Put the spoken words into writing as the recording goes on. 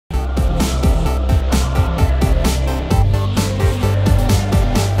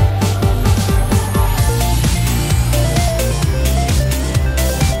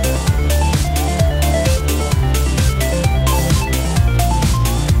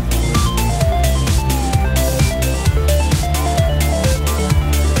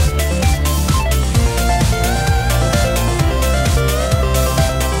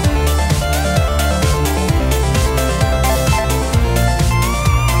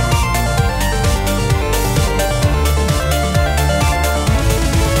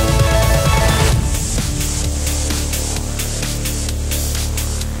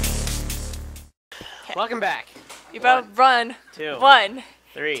back. You better run. 2, 1,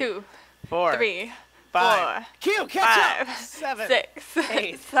 3, 2, 4, 3, 5. 4, Q, catch 5, up. 7, 6,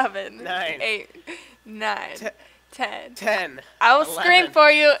 8, 7, 9, 8, 9, 10. 10. I will 11. scream for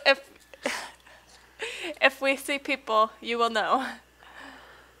you if we see people, you will know.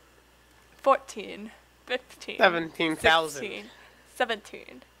 14, 15, 17,000. 16,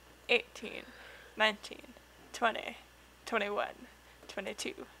 17, 18, 19, 20, 21,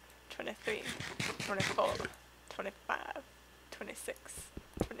 22, 23, 24, 25, 26,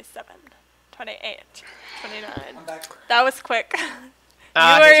 27, 28, 29. That was quick.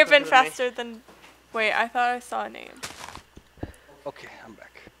 You were even faster than... Wait, I thought I saw a name. Okay, I'm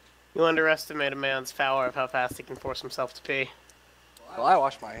back. You underestimate a man's power of how fast he can force himself to pee. Well, I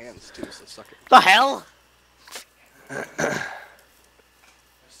wash my hands too, so suck it. The hell? They're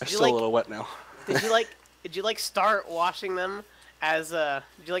still a little wet now. Did you like start washing them as did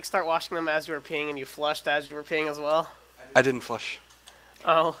you like start washing them as you were peeing and you flushed as you were peeing as well? I didn't flush.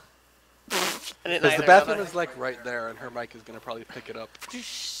 Oh. Because the bathroom is like right there, and her mic is gonna probably pick it up.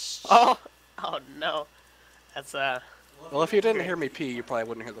 Oh. Oh no. That's Well, if you didn't hear me pee, you probably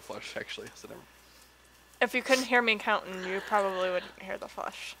wouldn't hear the flush, actually. So never. If you couldn't hear me counting, you probably wouldn't hear the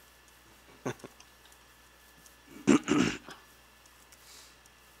flush.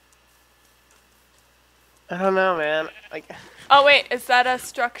 I don't know, man. Like. Oh wait, is that a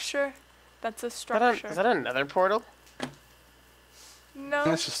structure? That's a structure. Is that another portal? No.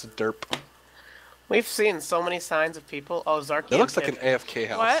 That's just a derp. We've seen so many signs of people. Oh, Zarky. It looks like an AFK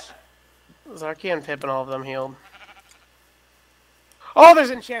house. What? Zarky and Pip and all of them healed. Oh,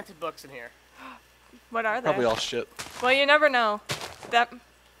 there's enchanted books in here. What are they? Probably all shit. Well, you never know. That.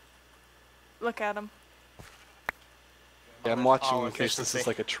 Look at them. Yeah, I'm watching all in case this is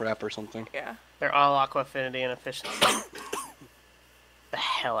like a trap or something. Yeah. They're all aqua affinity and efficiency. The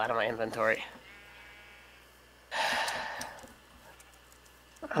hell out of my inventory.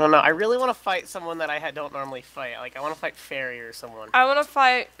 I don't know. I really want to fight someone that I don't normally fight. Like, I want to fight Fairy or someone. I want to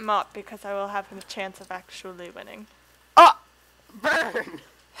fight Mop because I will have a chance of actually winning. Oh! Burn!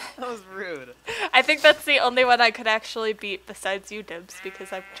 That was rude. I think that's the only one I could actually beat besides you, Dibz,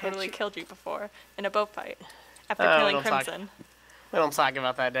 because I've totally killed you before in a boat fight after killing Crimson. We don't talk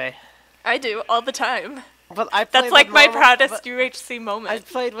about that day. I do, all the time. But I That's like my proudest UHC moment. I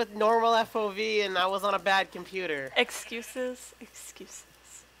played with normal FOV and I was on a bad computer. Excuses, excuses.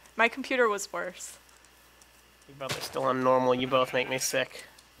 My computer was worse. You both are still on normal. You both make me sick.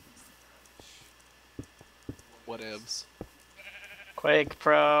 Whatevs. Quake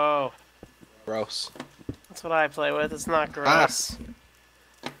Pro. Gross. That's what I play with. It's not gross.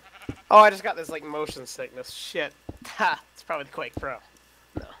 Oh, I just got this like motion sickness. Shit. Ha! It's probably the Quake Pro.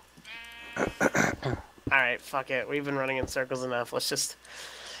 No. Alright, fuck it. We've been running in circles enough. Let's just...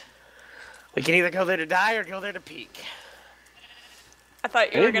 We can either go there to die or go there to peak. I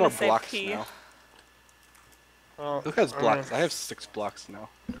thought you were going to say P. Now. Well, who has blocks? I have 6 blocks now.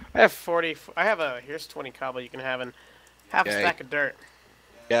 I have 40. I have a... Here's 20 cobble you can have and half a stack of dirt.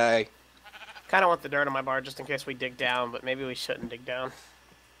 Yay. Kind of want the dirt on my bar just in case we dig down, but maybe we shouldn't dig down.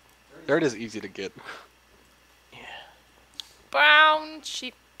 Dirt is easy to get. Yeah. Brown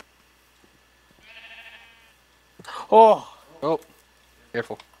sheep. Oh! Oh.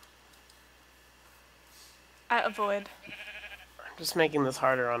 Careful. I avoid. I'm just making this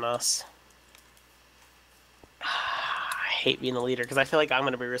harder on us. I hate being the leader because I feel like I'm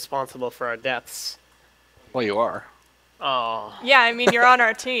going to be responsible for our deaths. Well, you are. Oh. Yeah, I mean, you're on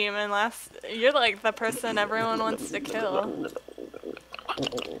our team, and you're like the person everyone wants to kill.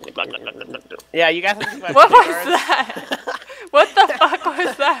 Yeah, you guys have to think about What was that? What the fuck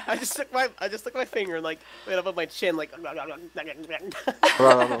was that? I just took my finger and like went up on my chin like.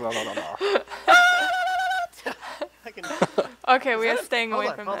 Okay, we are staying away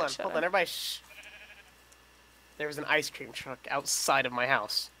from that Hold shit. on, everybody shh. There was an ice cream truck outside of my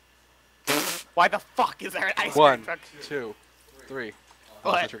house. Why the fuck is there an ice cream truck? 1, 2, 3.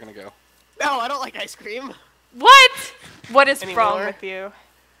 What? I thought you were gonna go. No, I don't like ice cream. What? What is Anymore? wrong with you?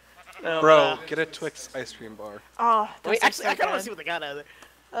 Bro, get a Twix ice cream bar. Oh, Wait, that's actually, I kind of want to see what they got out of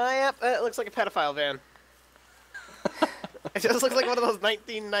there. Yep, it looks like a pedophile van. It just looks like one of those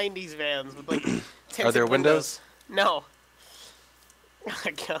 1990s vans with like tinted Are there windows? No. Oh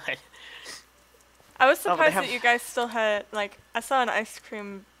my god. I was surprised that you guys still had, like, I saw an ice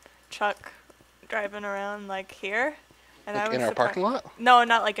cream truck driving around, like, here. And Like I was in our parking lot? No,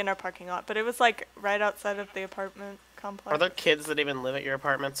 not like in our parking lot, but it was, like, right outside of the apartment complex. Are there kids that even live at your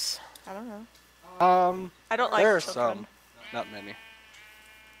apartments? I don't know. I don't like there are children. some. Not many.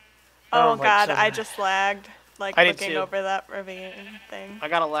 Oh like god, children. I just lagged. like I did looking too. over that ravine thing. I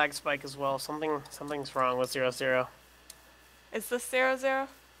got a lag spike as well. Something's wrong with 0-0. Is this 0-0?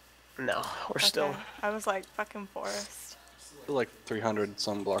 No, we're Okay. still. I was like fucking forest. Still like 300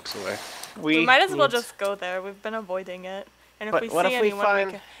 some blocks away. We might as well just go there. We've been avoiding it. And if we see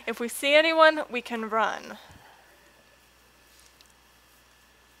anyone, if we see anyone, we can run.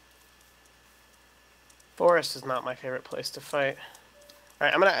 Forest is not my favorite place to fight.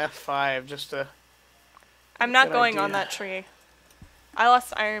 Alright, I'm gonna F5 just to... I'm not going on that tree. I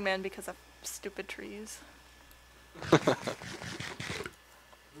lost Iron Man because of stupid trees.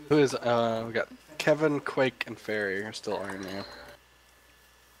 Who is, we got Kevin, Quake, and Fairy are still Iron Man.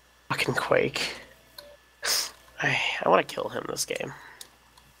 Fucking Quake. I want to kill him this game.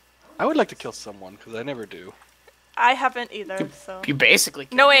 I would like to kill someone, because I never do. I haven't either, so... You basically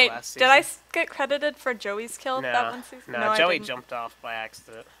killed No, wait, me last did I season. get credited for Joey's kill that one season? No, Joey jumped off by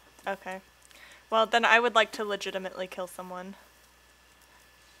accident. Okay. Well, then I would like to legitimately kill someone.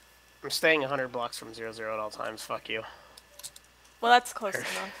 I'm staying 100 blocks from 0-0 at all times, fuck you. Well, that's close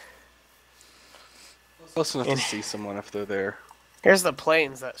enough. Close enough to see someone if they're there. Here's the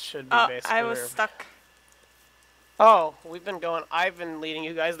plains that should be basically... I was stuck. Oh, I've been leading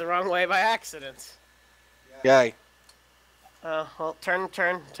you guys the wrong way by accident. Yay. Well, turn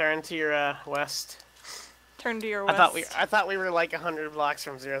to your west. Turn to your west. I thought we were like 100 blocks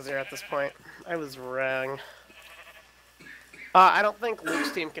from 0-0 at this point. I was wrong. I don't think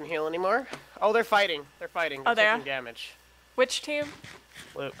Luke's team can heal anymore. Oh, they're fighting. They're fighting. Oh, they are? taking damage. Which team?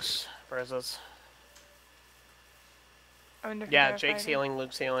 Luke's versus. I wonder if Yeah, Jake's healing,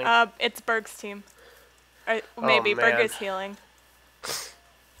 Luke's healing. It's Berg's team. Maybe Berg is healing.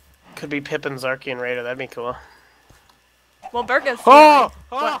 Could be Pippin, Zarky, and Raider. That'd be cool. Well, Berg is healing.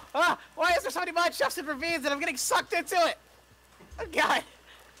 Why is there so many mud shafts and ravines and I'm getting sucked into it? Oh, God.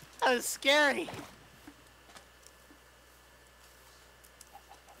 That was scary.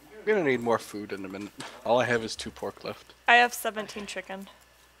 I'm gonna need more food in a minute. All I have is 2 pork left. I have 17 chicken.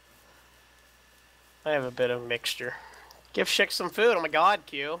 I have a bit of mixture. Give Schick some food. Oh my God,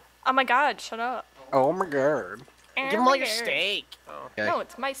 Q. Oh my God, shut up. Oh my God. Give him all your steak. Oh. Okay. No,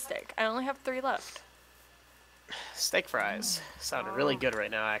 it's my steak. I only have 3 left. Steak fries sounded really good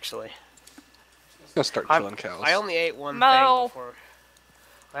right now, actually. I'm gonna start killing cows. I only ate one thing before.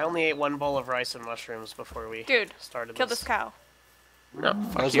 I only ate 1 bowl of rice and mushrooms before we started kill this cow. No,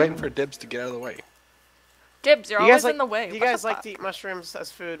 I was waiting for Dibz to get out of the way. Dibz, you're always in the way. Do you guys like to eat mushrooms as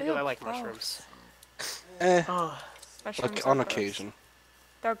food? Because I like mushrooms. Mushrooms like on occasion.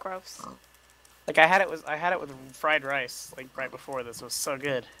 They're gross. Like I had it with fried rice like right before this. It was so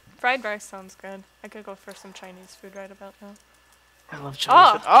good. Fried rice sounds good. I could go for some Chinese food right about now. I love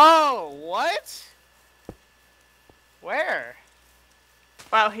Chinese food. Oh, what? Where?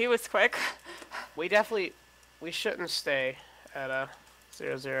 Wow, he was quick. We shouldn't stay at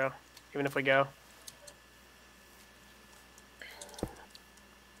 0-0, even if we go.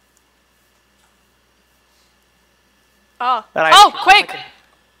 Quake!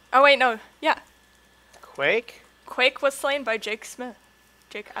 Oh wait, no. Yeah. Quake? Quake was slain by Jake Smith.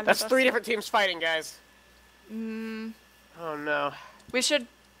 That's 3 different teams fighting, guys. Oh no. We should...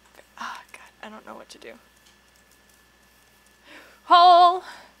 Oh God, I don't know what to do. Hole!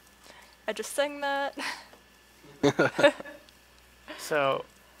 I just sang that. So,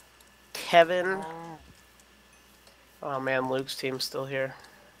 Kevin. Oh man, Luke's team's still here.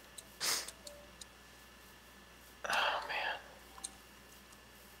 Oh man.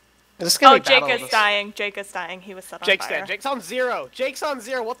 Is this gonna be Jake is dying. Jake is dying. He was set on fire. Jake's dead. Jake's on 0. Jake's on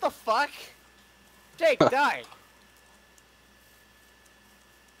 0. What the fuck? Jake, die.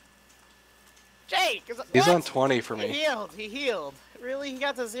 Jake! He's on 20 for me. He healed. Really? He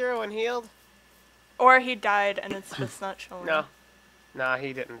got to 0 and healed? Or he died and it's just not showing. No. Nah,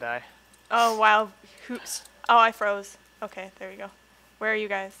 he didn't die. Oh, wow. Oh, I froze. Okay, there you go. Where are you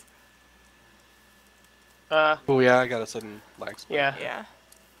guys? Oh yeah, I got a sudden lag spike. Yeah. Yeah.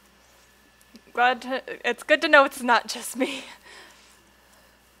 It's good to know it's not just me.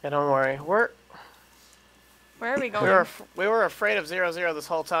 Yeah, don't worry. Where are we going? We were afraid of 0-0 this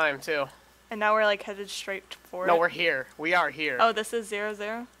whole time, too. And now we're like headed straight for it? No, we're here. We are here. Oh, this is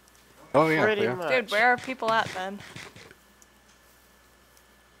 0-0? Oh yeah, Pretty much. Dude, where are people at then?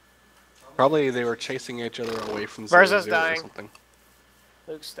 Probably they were chasing each other away from 0-0 Verza's or dying. something.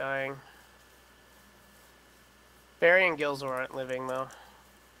 Luke's dying. Barry and Gilzo aren't living, though.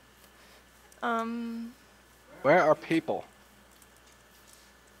 Where are people?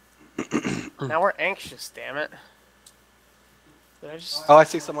 Now we're anxious, damn it. Did I just... Oh, I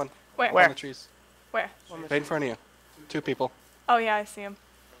see someone. Where? On the trees. Where? Right in front of you. 2 people. Oh yeah, I see him.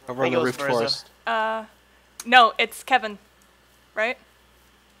 Over on the roof forest. No, it's Kevin. Right?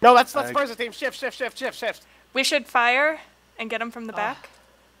 No, that's Spurs' team. Shift. We should fire and get them from the back.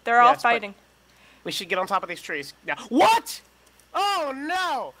 They're all fighting. We should get on top of these trees. Now. What? Oh,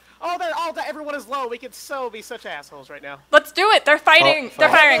 no. Oh, everyone is low. We could be such assholes right now. Let's do it. They're fighting. They're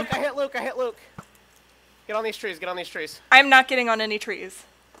firing. I hit Luke. Get on these trees. I'm not getting on any trees.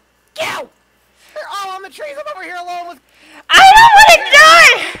 Go! They're all on the trees. I'm over here alone with... I don't want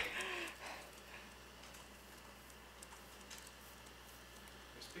to die!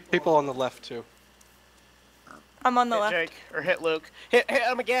 People on the left, too. I'm on the left. Jake, or hit Luke. Hit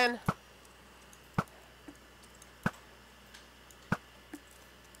him again.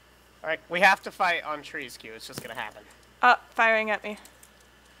 Alright, we have to fight on trees, Q. It's just gonna happen. Firing at me.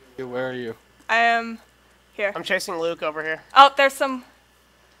 Where are you? I am here. I'm chasing Luke over here. Oh, there's some...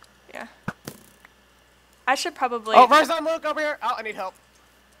 Yeah. I should probably... Oh, where's on Luke over here? Oh, I need help.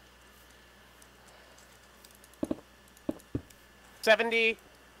 70,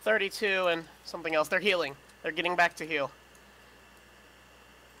 32, and something else. They're healing. They're getting back to heal.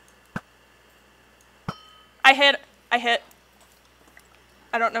 I hit.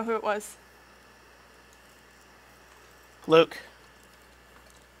 I don't know who it was. Luke.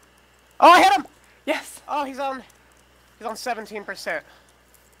 Oh, I hit him! Yes. Oh, he's on 17%.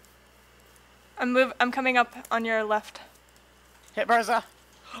 I'm coming up on your left. Hit Verza.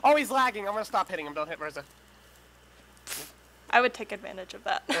 Oh, he's lagging. I'm gonna stop hitting him. Don't hit Verza. I would take advantage of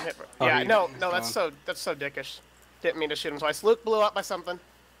that. Don't hit Verza. Yeah, no, that's so dickish. Didn't mean to shoot him twice. Luke blew up by something.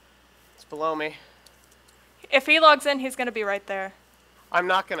 It's below me. If he logs in, he's gonna be right there. I'm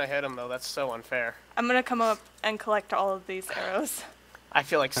not gonna hit him though. That's so unfair. I'm gonna come up and collect all of these arrows. I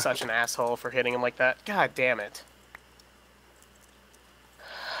feel like such an asshole for hitting him like that. God damn it.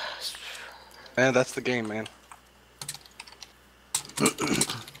 Man, that's the game, man.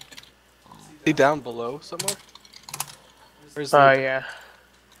 He down below somewhere? Where's yeah.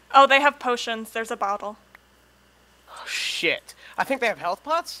 Oh, they have potions. There's a bottle. Oh, shit. I think they have health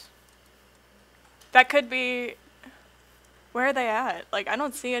pots? That could be... Where are they at? Like, I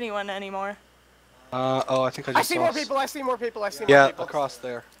don't see anyone anymore. I think I see more people. Yeah, across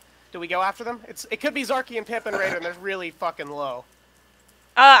there. Do we go after them? It could be Zarky and Pip and Raider, and they're really fucking low.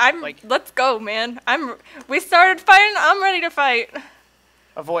 Let's go, man. We started fighting. I'm ready to fight.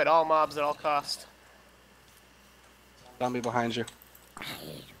 Avoid all mobs at all cost. Zombie behind you.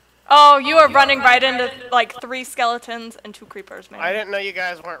 Oh, you are running right into, like, 3 skeletons and 2 creepers, man. I didn't know you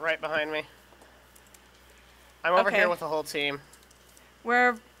guys weren't right behind me. I'm over here with the whole team.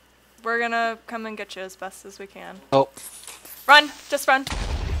 We're gonna come and get you as best as we can. Oh. Run! Just run.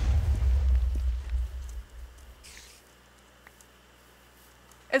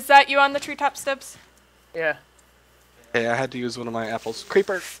 Is that you on the treetop, Dibz? Yeah. Hey, I had to use one of my apples.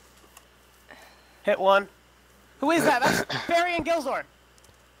 Creeper! Hit one. Who is that? That's Barry and Gilzor.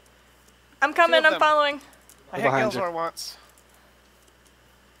 I'm coming, I'm following. I hit Gilzor once.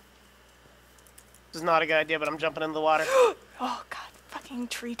 This is not a good idea, but I'm jumping into the water. Oh, God. Fucking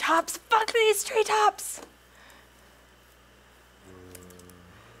treetops. Fuck these treetops!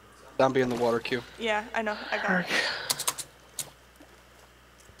 Zombie in the water queue. Yeah, I know. I got it.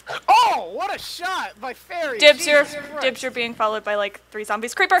 Oh, what a shot by Fairy! Dibz, you're being followed by like 3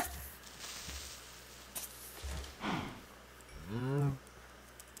 zombies. Creeper!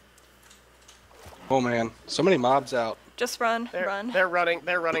 Oh man, so many mobs out. Just run, run. They're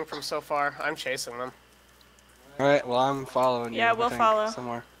running from so far. I'm chasing them. Alright, well I'm following you. Yeah, we'll follow.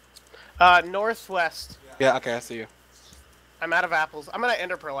 Somewhere. Northwest. Yeah, okay, I see you. I'm out of apples. I'm gonna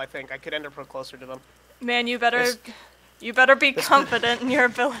Ender Pearl, I think. I could Ender Pearl closer to them. Man, you better be confident in your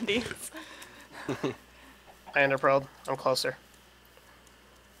abilities. I Ender Pearled. I'm closer.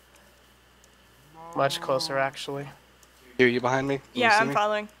 Much closer, actually. Are you behind me? Yeah, I'm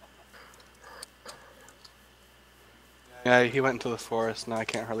following. Yeah, he went into the forest. Now I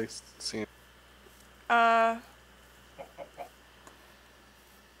can't hardly see him.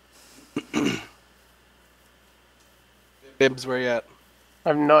 Dibz, where you at? I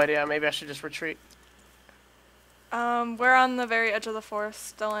have no idea. Maybe I should just retreat. We're on the very edge of the forest,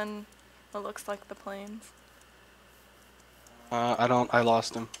 still in what looks like the plains. I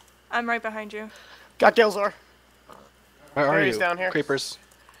lost him. I'm right behind you. Got Gilzor. Where are you? Down here. Creepers.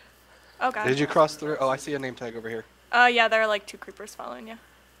 Oh, God. Did you cross through? Oh, I see a name tag over here. Yeah, there are like 2 creepers following you.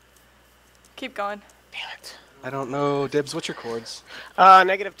 Keep going. Damn it. I don't know. Dibz, what's your chords?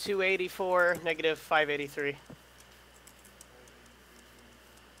 Negative 284, negative 583.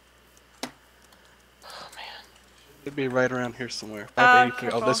 Oh, man. Should be right around here somewhere. 583.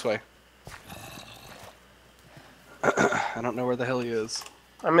 Oh, this way. I don't know where the hell he is.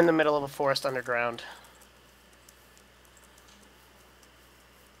 I'm in the middle of a forest underground.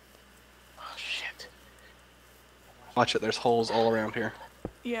 Watch it, there's holes all around here.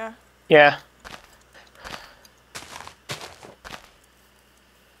 Yeah. Yeah.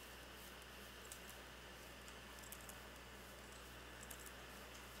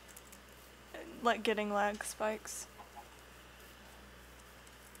 Like getting lag spikes.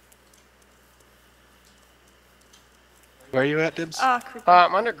 Where are you at, Dibz?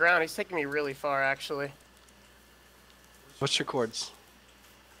 I'm underground. He's taking me really far, actually. What's your chords?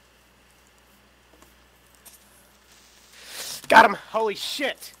 Got him! Holy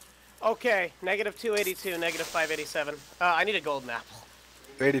shit! Okay, negative 282, negative 587. I need a golden apple.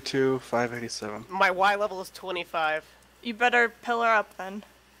 82, 587. My Y level is 25. You better pillar up then.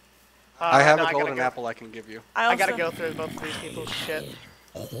 I have a golden apple I can give you. I gotta go through both of these people's shit.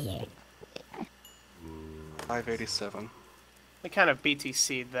 587. We kind of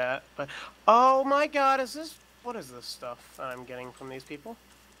BTC'd that, but... Oh my god, is this... What is this stuff that I'm getting from these people?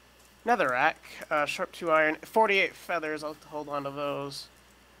 Netherrack, sharp 2 iron, 48 feathers, I'll have to hold on to those.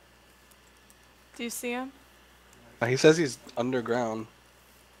 Do you see him? He says he's underground.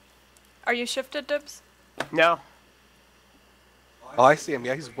 Are you shifted, Dibz? No. Oh, I see him.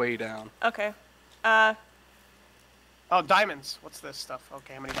 Yeah, he's way down. Okay. Oh, diamonds. What's this stuff?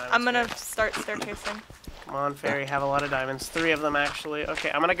 Okay, how many diamonds? I'm gonna start staircasing. Come on, Fairy, have a lot of diamonds. 3 of them, actually. Okay,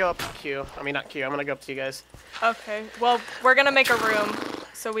 I'm gonna go up to Q. I mean, not Q, I'm gonna go up to you guys. Okay, well, we're gonna make a room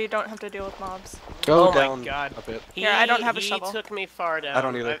so we don't have to deal with mobs. Go down a bit. Here, I don't have a shovel. He took me far down. I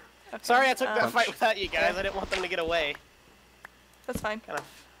don't either. Okay. Sorry I took that fight without you guys. I didn't want them to get away. That's fine. Kind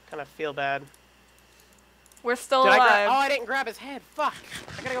of feel bad. We're still alive. Oh, I didn't grab his head. Fuck.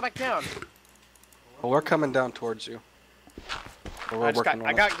 I gotta go back down. Well, we're coming down towards you.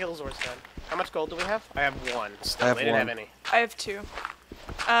 I got Gilzor's gun. How much gold do we have? I have 1. Still, they didn't have any. I have 2.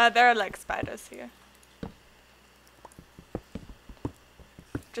 There are like spiders here.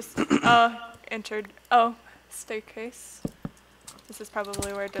 Just, entered. Oh, staircase. This is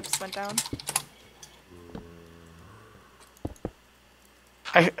probably where Dibz went down.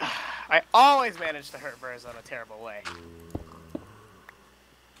 I always manage to hurt birds in a terrible way.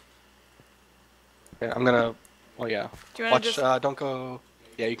 Yeah, I'm gonna. Well, yeah. Do you wanna watch. Don't go.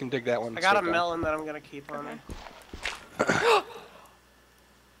 Yeah, you can dig that one. I got a melon that I'm gonna keep on me.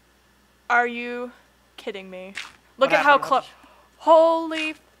 Are you kidding me? Look at how close.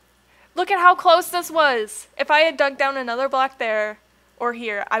 Holy. Look at how close this was. If I had dug down another block there or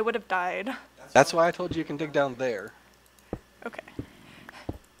here, I would have died. That's why I told you you can dig down there. Okay.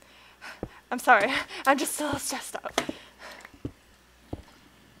 I'm sorry. I'm just a little stressed out.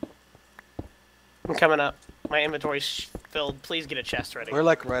 I'm coming up. My inventory's filled. Please get a chest ready. We're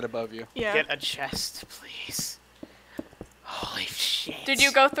like right above you. Yeah. Get a chest, please. Holy shit. Did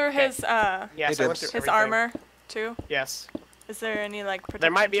you go through his yes, I went through his everything. armor too? Yes. Is there any like protection?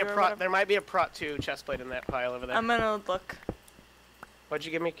 There might be a prot 2 chest plate in that pile over there. I'm gonna look. What'd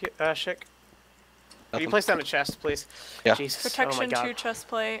you give me, Shik? Can you place down a chest, please? Yeah. Jesus. Protection oh my 2 chest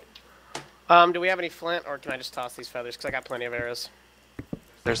plate. Do we have any flint, or can I just toss these feathers? Because I got plenty of arrows.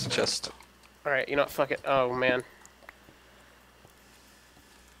 There's the chest. Alright, you know what? Fuck it. Oh, man.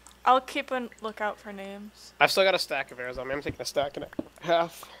 I'll keep a lookout for names. I've still got a stack of arrows on me. I'm taking a stack and a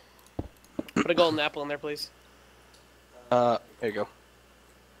half. Put a golden apple in there, please. There you go.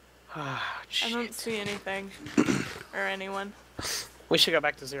 Oh, I don't see anything. Or anyone. We should go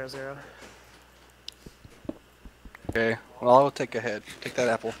back to 0-0. Okay, well, I'll take a head. Take that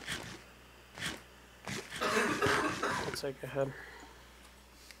apple. I'll take a head.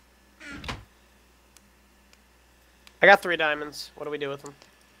 I got 3 diamonds. What do we do with them?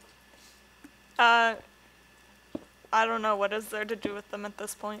 I don't know. What is there to do with them at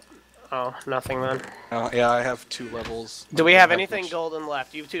this point? Oh, nothing then. Yeah, I have 2 levels. Do we have anything golden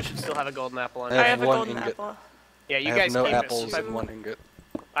left? You 2 should still have a golden apple on you. I have a golden apple. Yeah, you I guys have no keep apples it. and 1 ingot.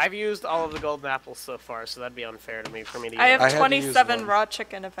 I've used all of the golden apples so far, so that'd be unfair to me for me to use. I have 27 raw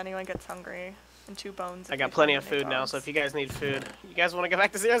chicken if anyone gets hungry, and 2 bones. I got plenty of food now, so if you guys need food, you guys want to go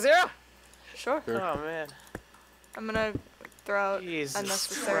back to 0-0? Sure. Oh man. I'm gonna throw out Jesus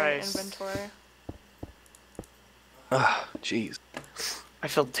unnecessary Christ. inventory. Ah, jeez. I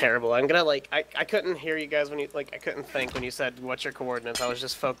feel terrible. I'm gonna I couldn't hear you guys when you I couldn't think when you said what's your coordinates. I was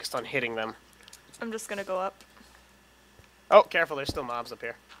just focused on hitting them. I'm just gonna go up. Oh, careful! There's still mobs up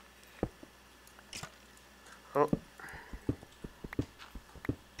here. Oh.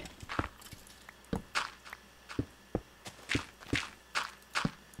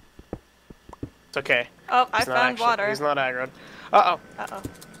 It's okay. Oh, I found water. He's not aggroed. Uh-oh. Uh-oh.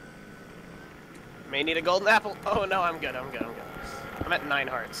 May need a golden apple. Oh, no, I'm good. I'm at 9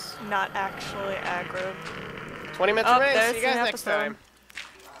 hearts. Not actually aggroed. 20 minutes remains. See you guys the next time.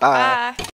 Bye.